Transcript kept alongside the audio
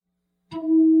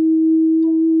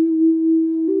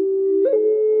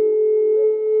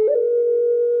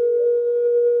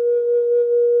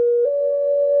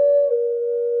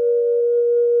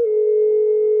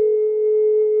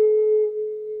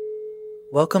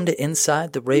Welcome to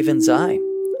Inside the Raven's Eye.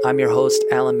 I'm your host,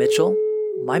 Alan Mitchell.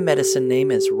 My medicine name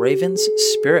is Raven's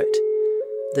Spirit.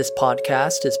 This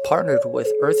podcast is partnered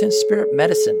with Earth and Spirit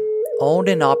Medicine, owned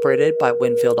and operated by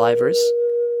Winfield Ivers.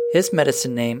 His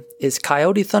medicine name is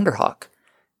Coyote Thunderhawk.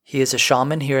 He is a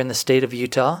shaman here in the state of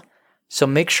Utah, so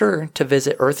make sure to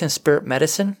visit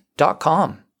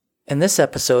earthandspiritmedicine.com. In this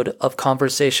episode of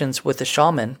Conversations with a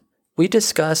Shaman, we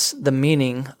discuss the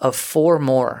meaning of four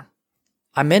more.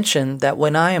 I mentioned that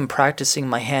when I am practicing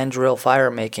my hand drill fire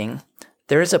making,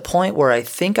 there is a point where I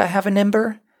think I have an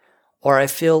ember, or I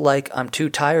feel like I'm too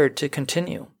tired to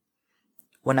continue.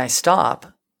 When I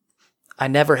stop, I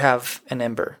never have an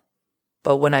ember.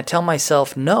 But when I tell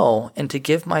myself no and to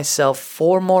give myself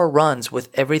 4 more runs with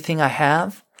everything I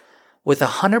have, with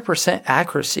 100%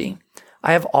 accuracy,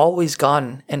 I have always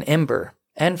gotten an ember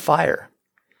and fire.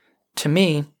 To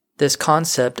me, this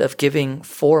concept of giving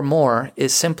 4 more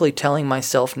is simply telling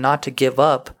myself not to give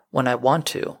up when I want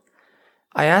to.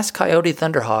 I asked Coyote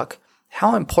Thunderhawk,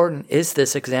 how important is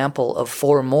this example of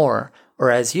 4 more,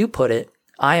 or as you put it,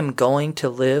 I am going to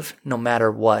live no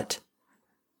matter what?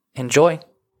 Enjoy.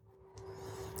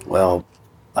 Well,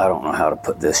 I don't know how to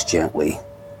put this gently,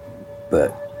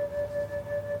 but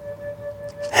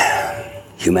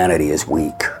humanity is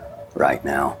weak right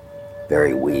now,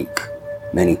 very weak.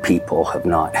 Many people have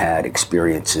not had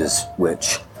experiences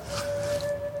which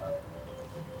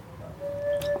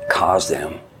cause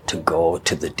them to go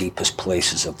to the deepest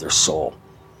places of their soul.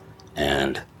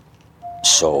 And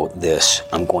so this,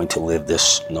 I'm going to live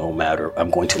no matter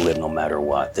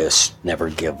what, this never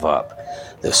give up,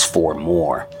 this 4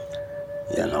 more,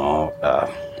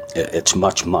 it's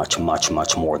much, much, much,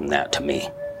 much more than that to me.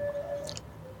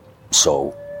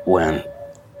 So when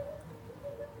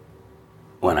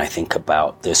I think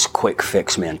about this quick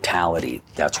fix mentality,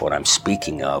 that's what I'm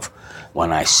speaking of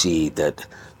when I say that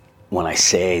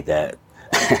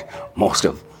most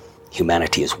of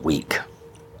humanity is weak.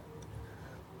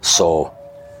 So,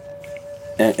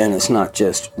 and it's not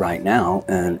just right now,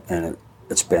 and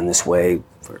it's been this way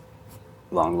for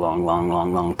a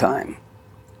long time.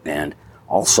 And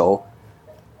also,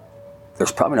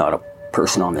 there's probably not a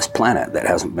person on this planet that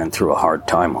hasn't been through a hard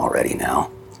time already now.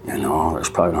 There's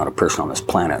probably not a person on this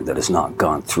planet that has not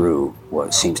gone through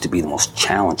what seems to be the most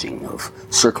challenging of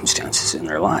circumstances in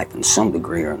their life in some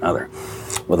degree or another.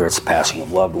 Whether it's the passing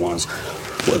of loved ones,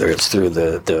 whether it's through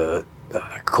the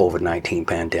COVID-19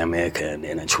 pandemic and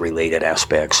its related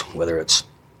aspects, whether it's,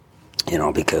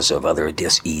 because of other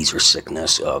dis-ease or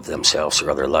sickness of themselves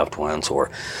or other loved ones, or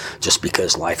just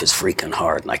because life is freaking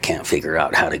hard and I can't figure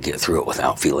out how to get through it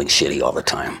without feeling shitty all the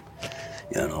time.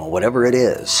 Whatever it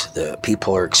is that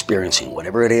people are experiencing,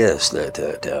 whatever it is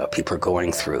that people are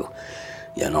going through,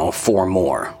 4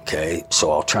 more, okay?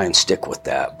 So I'll try and stick with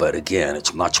that. But again,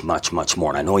 it's much, much, much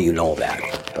more. And I know you know that,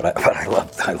 but I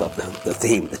love the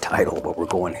theme, the title, what we're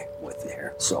going with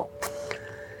here. So,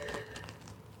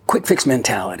 quick fix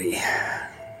mentality.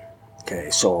 Okay,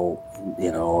 so,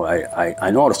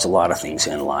 I noticed a lot of things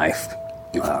in life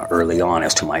early on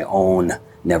as to my own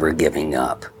never giving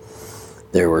up.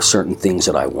 There were certain things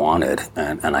that I wanted,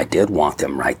 and I did want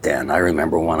them right then. I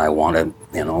remember when I wanted,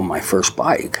 my first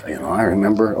bike. I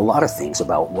remember a lot of things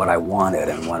about what I wanted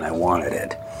and when I wanted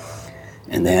it.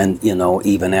 And then,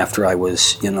 even after I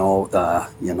was, in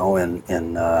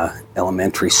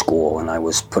elementary school, and I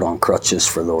was put on crutches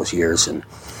for those years, and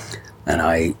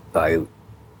I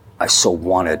so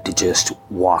wanted to just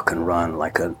walk and run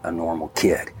like a normal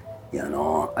kid.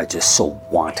 I just so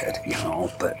wanted,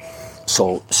 but.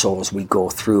 So as we go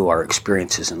through our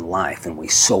experiences in life and we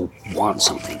so want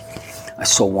something, I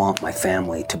so want my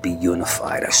family to be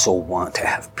unified. I so want to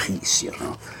have peace,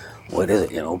 What is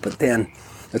it, But then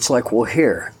it's like, well,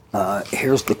 here's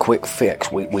the quick fix.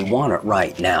 We want it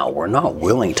right now. We're not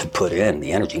willing to put in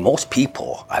the energy. Most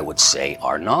people, I would say,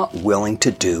 are not willing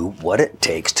to do what it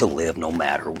takes to live no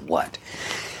matter what.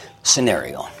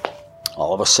 Scenario.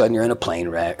 All of a sudden you're in a plane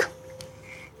wreck.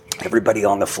 Everybody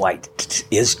on the flight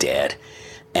is dead,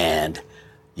 and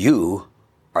you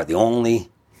are the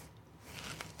only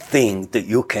thing that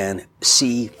you can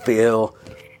see, feel,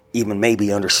 even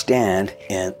maybe understand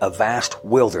in a vast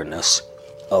wilderness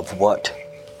of what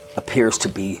appears to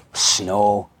be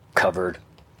snow-covered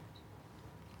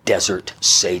desert,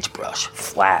 sagebrush,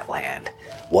 flatland,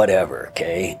 whatever,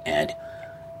 okay? And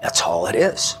that's all it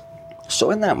is.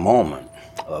 So in that moment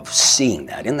of seeing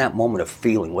that, in that moment of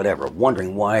feeling whatever,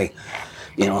 wondering why,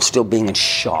 still being in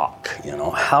shock,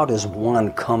 how does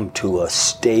one come to a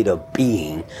state of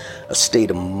being, a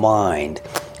state of mind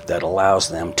that allows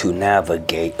them to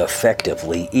navigate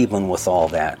effectively, even with all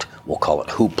that, we'll call it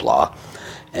hoopla,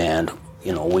 and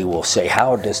we will say,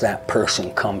 how does that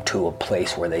person come to a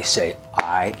place where they say,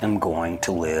 I am going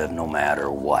to live no matter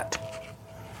what?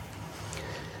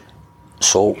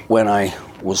 So when I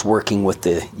was working with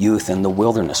the youth in the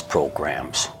wilderness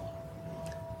programs,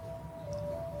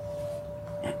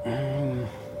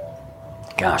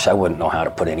 gosh, I wouldn't know how to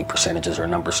put any percentages or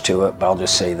numbers to it, but I'll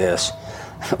just say this.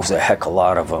 It was a heck of a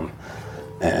lot of them.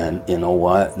 And you know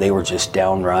what? They were just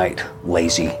downright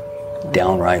lazy.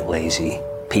 Downright lazy.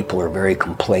 People are very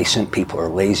complacent. People are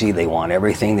lazy. They want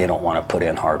everything. They don't want to put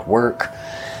in hard work.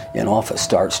 If it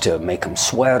starts to make them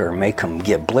sweat or make them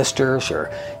get blisters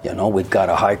or, we've got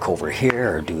to hike over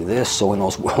here or do this. So in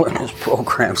those wilderness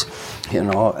programs,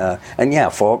 and yeah,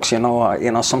 folks,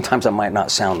 sometimes I might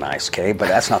not sound nice, okay? But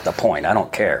that's not the point. I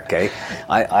don't care, okay?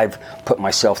 I've put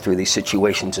myself through these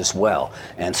situations as well.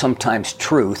 And sometimes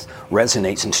truth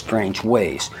resonates in strange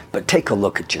ways. But take a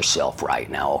look at yourself right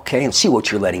now, okay? And see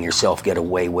what you're letting yourself get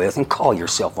away with and call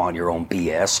yourself on your own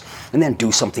BS and then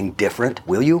do something different,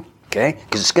 will you? Okay?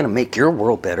 Because it's going to make your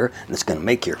world better, and it's going to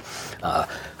make your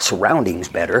surroundings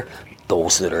better,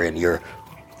 those that are in your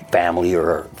family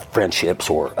or friendships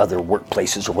or other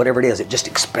workplaces or whatever it is. It just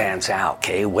expands out,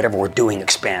 okay? Whatever we're doing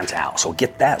expands out. So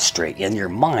get that straight in your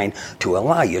mind to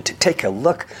allow you to take a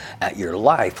look at your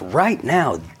life right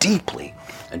now deeply.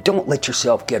 And don't let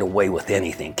yourself get away with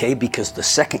anything, okay? Because the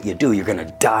second you do, you're going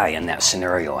to die in that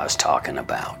scenario I was talking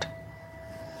about.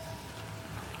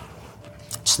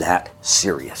 It's that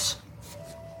serious.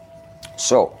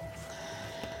 So,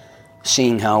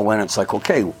 seeing how when it's like,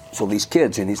 okay, so these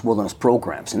kids in these wilderness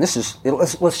programs, and this is,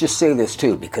 let's just say this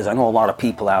too, because I know a lot of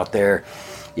people out there,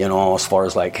 as far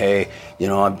as like, hey,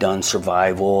 I've done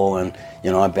survival and,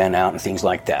 I've been out and things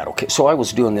like that. Okay, so I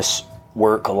was doing this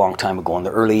work a long time ago in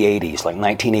the early 80s, like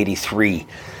 1983.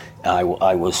 I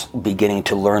was beginning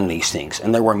to learn these things,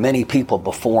 and there were many people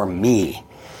before me.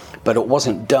 But it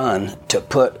wasn't done to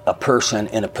put a person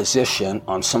in a position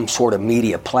on some sort of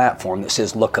media platform that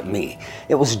says, look at me.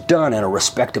 It was done in a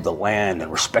respect of the land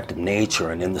and respect of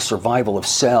nature and in the survival of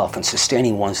self and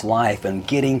sustaining one's life and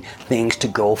getting things to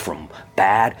go from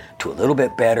bad to a little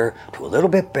bit better, to a little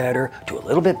bit better, to a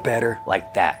little bit better,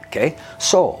 like that, okay?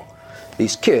 So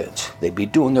these kids, they'd be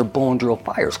doing their bow and drill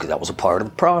fires because that was a part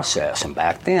of the process. And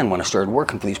back then, when I started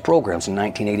working for these programs in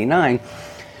 1989,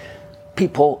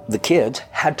 the kids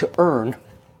had to earn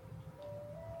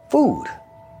food.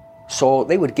 So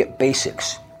they would get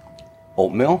basics.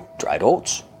 Oatmeal, dried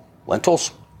oats,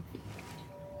 lentils,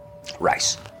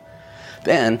 rice.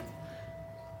 Then,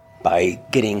 by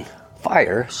getting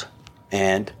fires,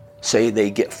 and say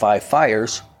they get 5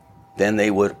 fires, then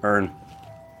they would earn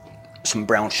some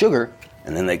brown sugar,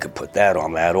 and then they could put that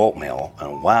on that oatmeal.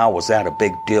 And wow, was that a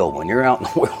big deal. When you're out in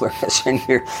the wilderness and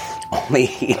you're only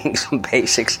eating some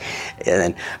basics and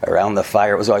then around the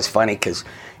fire, it was always funny because,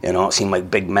 it seemed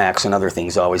like Big Macs and other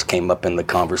things always came up in the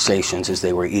conversations as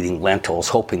they were eating lentils,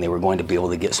 hoping they were going to be able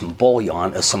to get some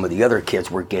bouillon as some of the other kids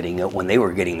were getting it when they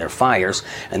were getting their fires.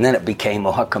 And then it became,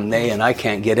 how come they and I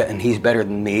can't get it and he's better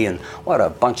than me? And what a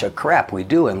bunch of crap we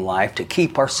do in life to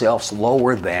keep ourselves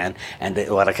lower than. And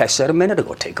like I said a minute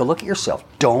ago, take a look at yourself.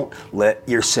 Don't let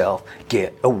yourself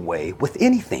get away with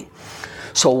anything.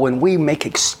 So when we make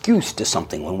excuse to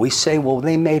something, when we say, well,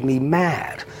 they made me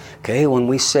mad, okay, when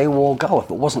we say, well, God,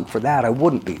 if it wasn't for that, I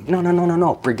wouldn't be.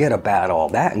 No. Forget about all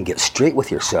that and get straight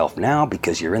with yourself now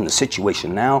because you're in the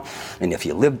situation now. And if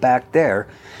you live back there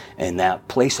in that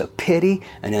place of pity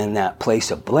and in that place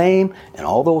of blame and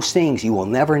all those things, you will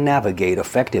never navigate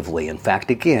effectively. In fact,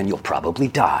 again, you'll probably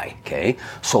die, okay?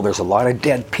 So there's a lot of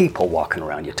dead people walking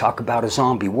around. You talk about a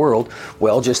zombie world.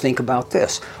 Well, just think about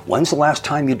this. When's the last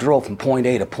time you drove from point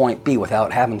A to point B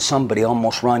without having somebody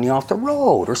almost run you off the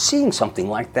road or seeing something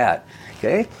like that,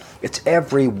 okay? It's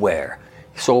everywhere.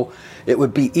 So it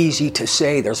would be easy to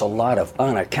say there's a lot of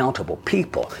unaccountable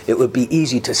people. It would be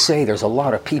easy to say there's a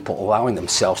lot of people allowing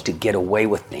themselves to get away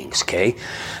with things, okay?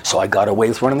 So I got away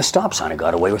with running the stop sign. I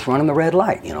got away with running the red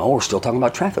light. We're still talking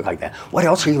about traffic like that. What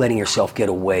else are you letting yourself get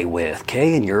away with,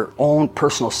 okay? In your own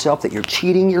personal self that you're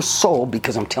cheating your soul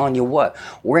because I'm telling you what,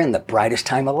 we're in the brightest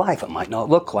time of life. It might not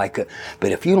look like it,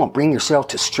 but if you don't bring yourself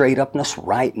to straight upness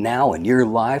right now in your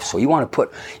life, so you want to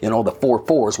put, the 4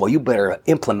 4s, well, you better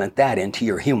implement that into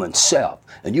your human self.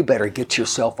 And you better get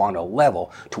yourself on a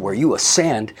level to where you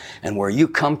ascend and where you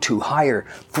come to higher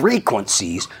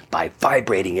frequencies by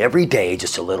vibrating every day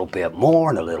just a little bit more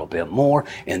and a little bit more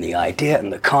in the idea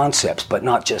and the concepts, but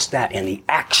not just that, in the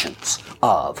actions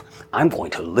of I'm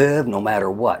going to live no matter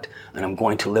what. And I'm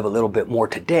going to live a little bit more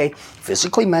today,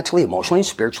 physically, mentally, emotionally, and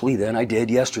spiritually than I did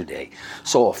yesterday.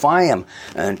 So if I am,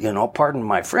 and pardon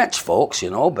my French, folks,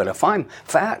 but if I'm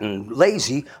fat and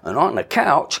lazy and on the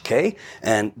couch, okay,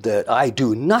 and that I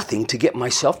do nothing to get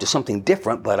myself to something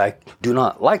different, but I do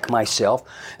not like myself,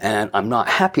 and I'm not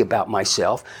happy about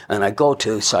myself, and I go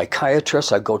to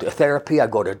psychiatrists, I go to therapy, I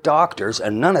go to doctors,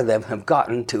 and none of them have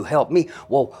gotten to help me.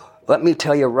 Well, let me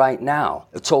tell you right now,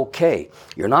 it's okay.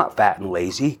 You're not fat and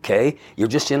lazy, okay? You're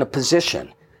just in a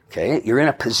position, okay? You're in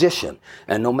a position,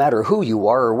 and no matter who you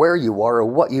are or where you are or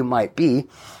what you might be,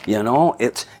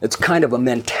 it's kind of a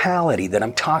mentality that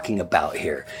I'm talking about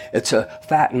here. It's a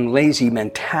fat and lazy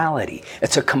mentality.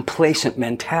 It's a complacent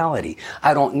mentality.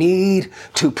 I don't need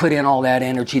to put in all that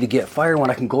energy to get fired when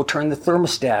I can go turn the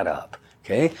thermostat up.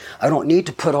 Okay? I don't need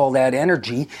to put all that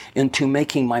energy into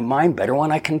making my mind better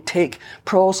when I can take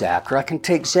Prozac or I can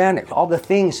take Xanax. All the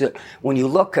things that when you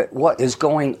look at what is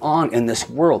going on in this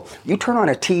world, you turn on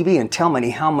a TV and tell me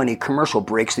how many commercial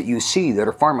breaks that you see that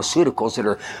are pharmaceuticals that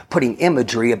are putting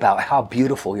imagery about how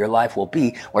beautiful your life will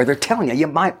be, or they're telling you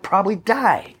might probably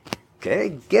die.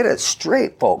 Okay, get it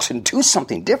straight, folks, and do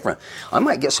something different. I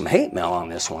might get some hate mail on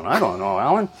this one. I don't know,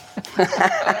 Alan.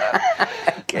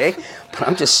 Okay, but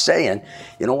I'm just saying,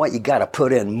 you know what? You got to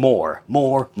put in more.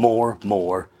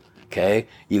 Okay,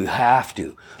 you have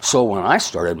to. So when I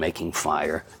started making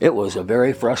fire, it was a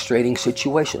very frustrating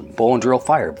situation. Bow and drill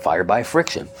fire by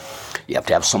friction. You have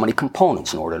to have so many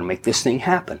components in order to make this thing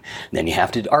happen. Then you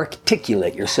have to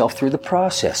articulate yourself through the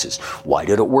processes. Why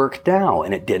did it work now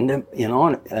and it didn't,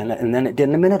 and then it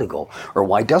didn't a minute ago? Or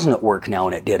why doesn't it work now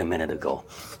and it did a minute ago?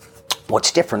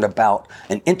 What's different about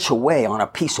an inch away on a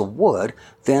piece of wood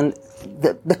than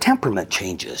the temperament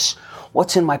changes?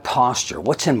 What's in my posture?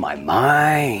 What's in my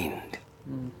mind?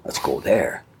 Let's go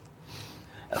there.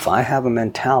 If I have a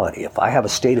mentality, if I have a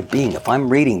state of being, if I'm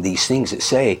reading these things that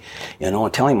say,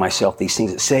 and telling myself these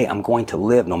things that say I'm going to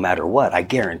live no matter what, I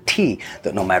guarantee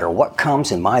that no matter what comes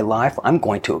in my life, I'm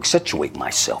going to accentuate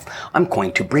myself. I'm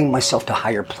going to bring myself to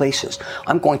higher places.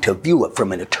 I'm going to view it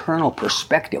from an eternal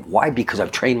perspective. Why? Because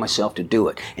I've trained myself to do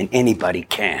it, and anybody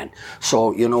can.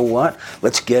 So, you know what?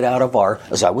 Let's get out of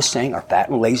as I was saying, our fat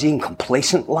and lazy and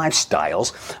complacent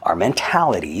lifestyles, our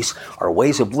mentalities, our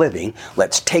ways of living.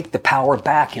 Let's take the power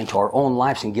back into our own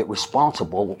lives and get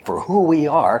responsible for who we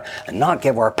are and not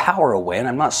give our power away. And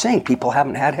I'm not saying people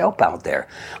haven't had help out there.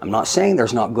 I'm not saying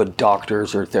there's not good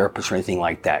doctors or therapists or anything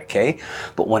like that, okay?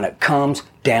 But when it comes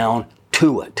down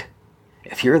to it,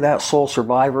 if you're that sole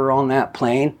survivor on that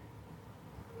plane,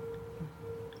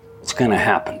 it's going to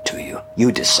happen to you.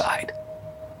 You decide.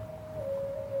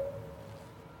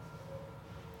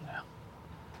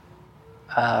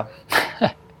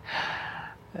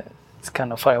 It's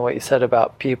kind of funny what you said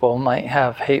about people might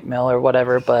have hate mail or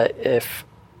whatever, but if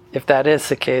that is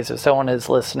the case, if someone is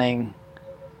listening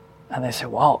and they say,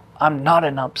 well, I'm not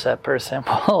an upset person,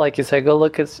 well, like you said, go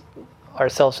look at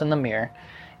ourselves in the mirror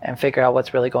and figure out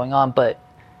what's really going on. But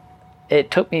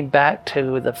it took me back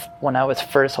to when I was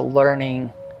first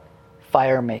learning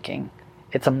fire making.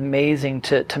 It's amazing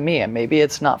to me, and maybe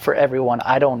it's not for everyone,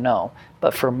 I don't know,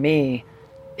 but for me,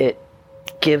 it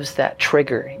gives that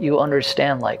trigger. You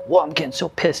understand, like, well, I'm getting so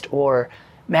pissed, or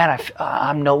man,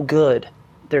 I'm no good.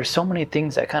 There's so many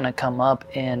things that kind of come up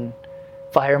in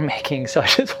fire making. So I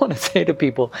just want to say to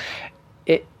people,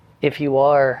 if you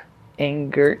are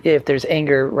if there's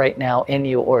anger right now in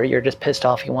you, or you're just pissed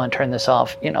off, you want to turn this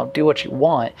off, do what you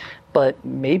want, but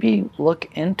maybe look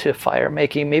into fire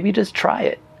making. Maybe just try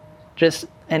it, just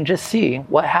see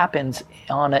what happens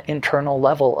on an internal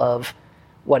level of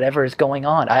whatever is going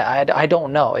on. I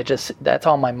don't know. That's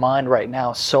on my mind right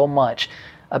now so much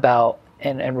about,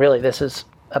 and really this is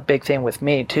a big thing with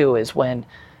me too, is when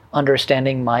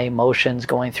understanding my emotions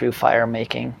going through fire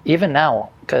making, even now,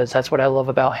 because that's what I love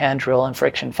about hand drill and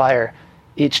friction fire.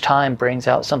 Each time brings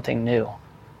out something new.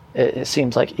 It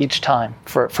seems like each time,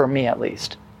 for me at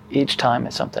least, each time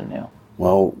is something new.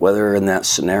 Well, whether in that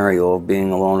scenario of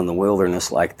being alone in the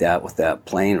wilderness like that with that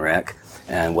plane wreck,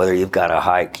 and whether you've got to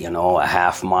hike, a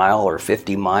half mile or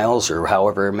 50 miles or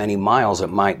however many miles it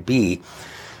might be,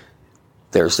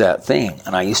 there's that thing.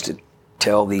 And I used to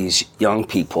tell these young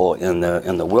people in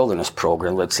the wilderness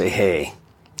program, let's say, hey,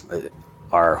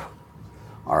 our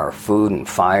food and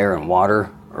fire and water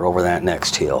are over that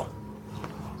next hill.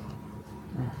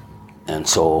 And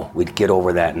so we'd get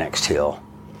over that next hill.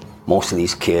 Most of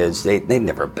these kids, they've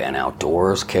never been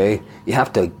outdoors, okay?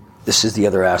 This is the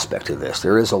other aspect of this.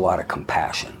 There is a lot of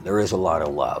compassion. There is a lot of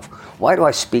love. Why do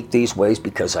I speak these ways?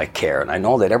 Because I care. And I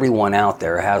know that everyone out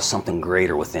there has something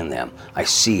greater within them. I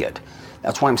see it.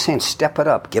 That's why I'm saying step it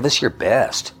up. Give us your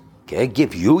best. Okay?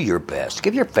 Give you your best.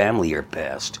 Give your family your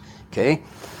best. Okay?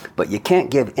 But you can't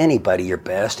give anybody your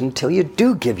best until you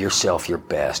do give yourself your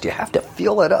best. You have to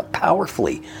fill it up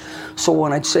powerfully. So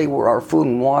when I'd say we're our food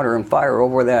and water and fire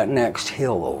over that next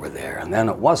hill over there, and then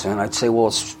it wasn't, I'd say, well,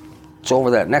 it's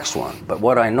over that next one. But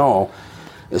what I know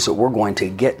is that we're going to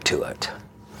get to it.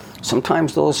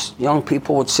 Sometimes those young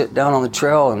people would sit down on the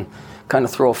trail and kind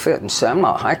of throw a fit and say, I'm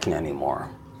not hiking anymore.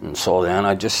 And so then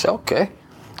I'd just say, okay.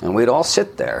 And we'd all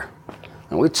sit there.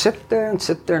 And we'd sit there and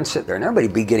sit there and sit there. And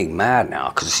everybody'd be getting mad now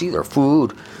because, see, their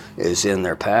food is in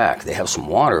their pack. They have some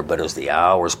water, but as the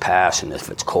hours pass and if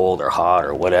it's cold or hot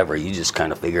or whatever, you just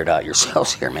kind of figure it out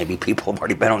yourselves here. Maybe people have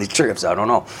already been on these trips. I don't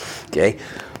know. Okay?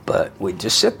 But we'd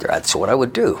just sit there. That's what I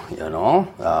would do,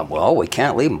 well, we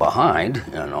can't leave them behind.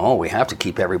 We have to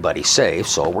keep everybody safe,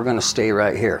 so we're going to stay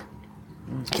right here.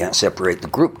 Can't separate the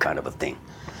group kind of a thing.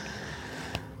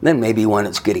 Then maybe when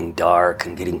it's getting dark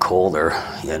and getting colder,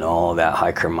 that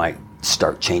hiker might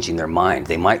start changing their mind.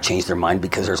 They might change their mind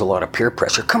because there's a lot of peer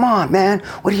pressure. Come on, man,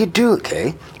 what do you do?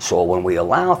 Okay, so when we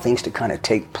allow things to kind of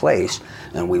take place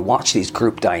and we watch these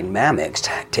group dynamics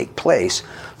take place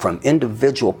from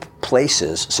individual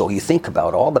places, so you think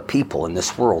about all the people in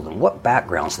this world and what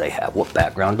backgrounds they have. What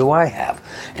background do I have?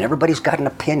 And everybody's got an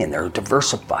opinion. They're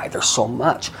diversified. There's so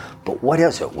much. But what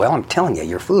is it? Well, I'm telling you,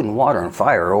 your food and water and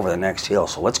fire are over the next hill,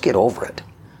 so let's get over it.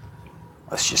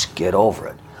 Let's just get over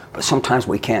it. But sometimes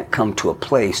we can't come to a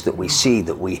place that we see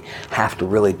that we have to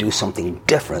really do something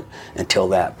different until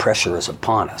that pressure is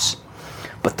upon us.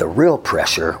 But the real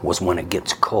pressure was when it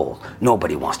gets cold.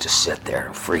 Nobody wants to sit there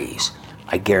and freeze.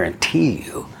 I guarantee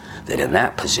you that in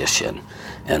that position,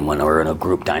 and when we're in a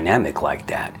group dynamic like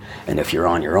that, and if you're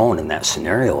on your own in that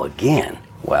scenario again,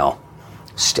 well,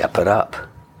 step it up.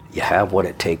 You have what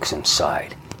it takes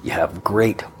inside. You have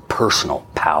great personal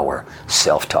power.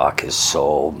 Self-talk is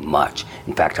so much.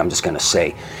 In fact, I'm just going to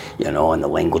say, in the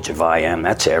language of I am,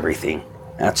 that's everything.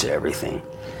 That's everything.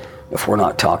 If we're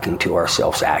not talking to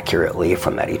ourselves accurately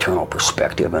from that eternal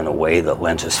perspective in a way that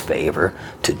lends us favor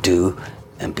to do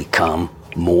and become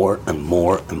more and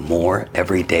more and more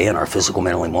every day in our physical,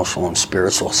 mental, emotional, and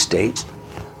spiritual states,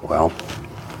 well,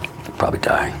 we'll probably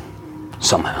die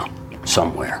somehow,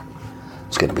 somewhere.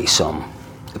 It's going to be some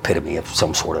epitome of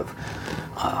some sort of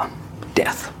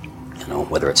death,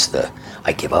 whether it's the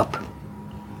I give up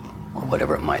or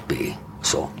whatever it might be.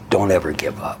 So don't ever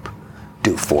give up.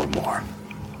 Do 4 more,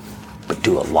 but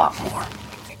do a lot more.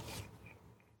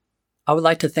 I would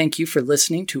like to thank you for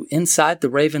listening to Inside the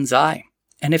Raven's Eye.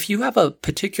 And if you have a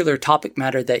particular topic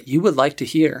matter that you would like to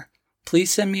hear,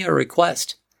 please send me a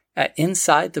request at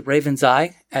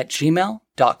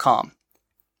insidetheravenseye@gmail.com.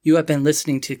 You have been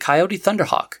listening to Coyote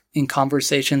Thunderhawk in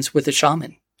Conversations with a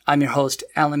Shaman. I'm your host,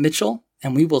 Alan Mitchell,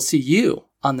 and we will see you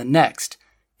on the next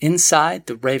Inside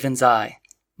the Raven's Eye.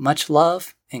 Much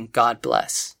love and God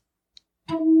bless.